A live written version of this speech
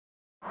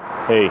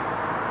Hey,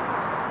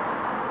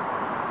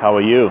 how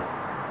are you?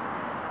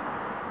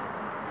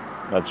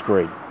 That's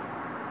great.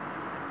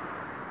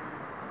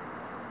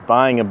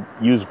 Buying a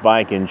used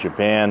bike in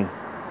Japan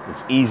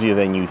is easier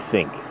than you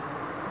think.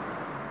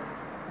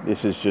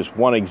 This is just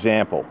one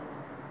example,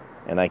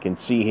 and I can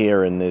see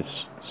here in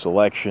this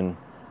selection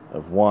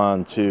of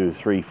 1, 2,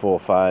 3, 4,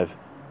 5,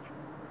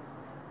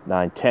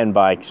 9, 10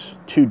 bikes,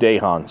 2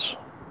 Dahons,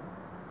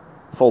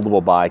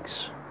 foldable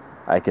bikes.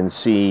 I can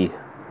see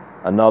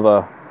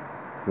another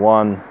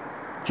one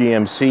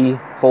GMC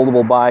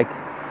foldable bike,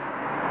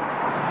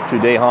 2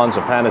 Dahons,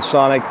 a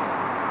Panasonic,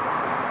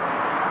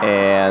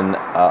 and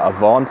a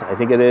Avant, I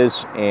think it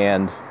is,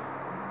 and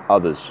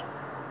others.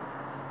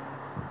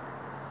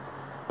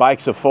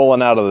 Bikes are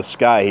falling out of the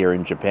sky here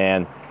in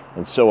Japan,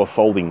 and so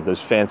are those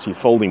fancy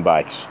folding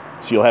bikes.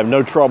 So you'll have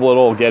no trouble at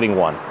all getting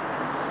one.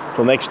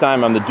 Till next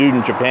time, I'm the dude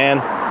in Japan.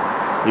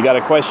 You got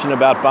a question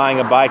about buying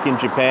a bike in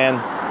Japan?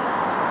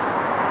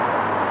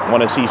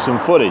 Want to see some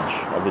footage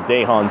of the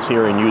Dahons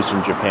here in use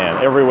in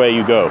Japan? Everywhere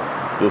you go,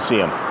 you'll see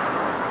them.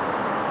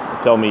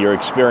 Tell me your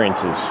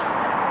experiences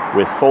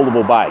with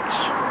foldable bikes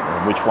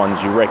and which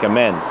ones you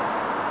recommend.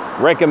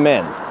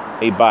 Recommend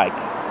a bike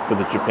for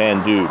the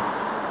Japan dude.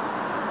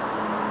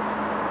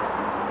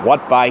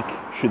 What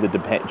bike should the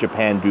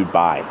Japan dude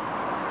buy?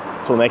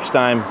 Till next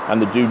time,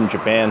 I'm the dude in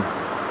Japan.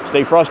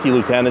 Stay frosty,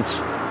 lieutenants,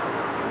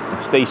 and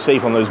stay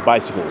safe on those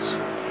bicycles.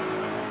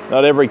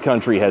 Not every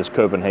country has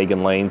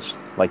Copenhagen lanes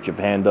like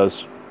Japan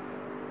does.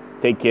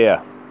 Take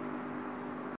care.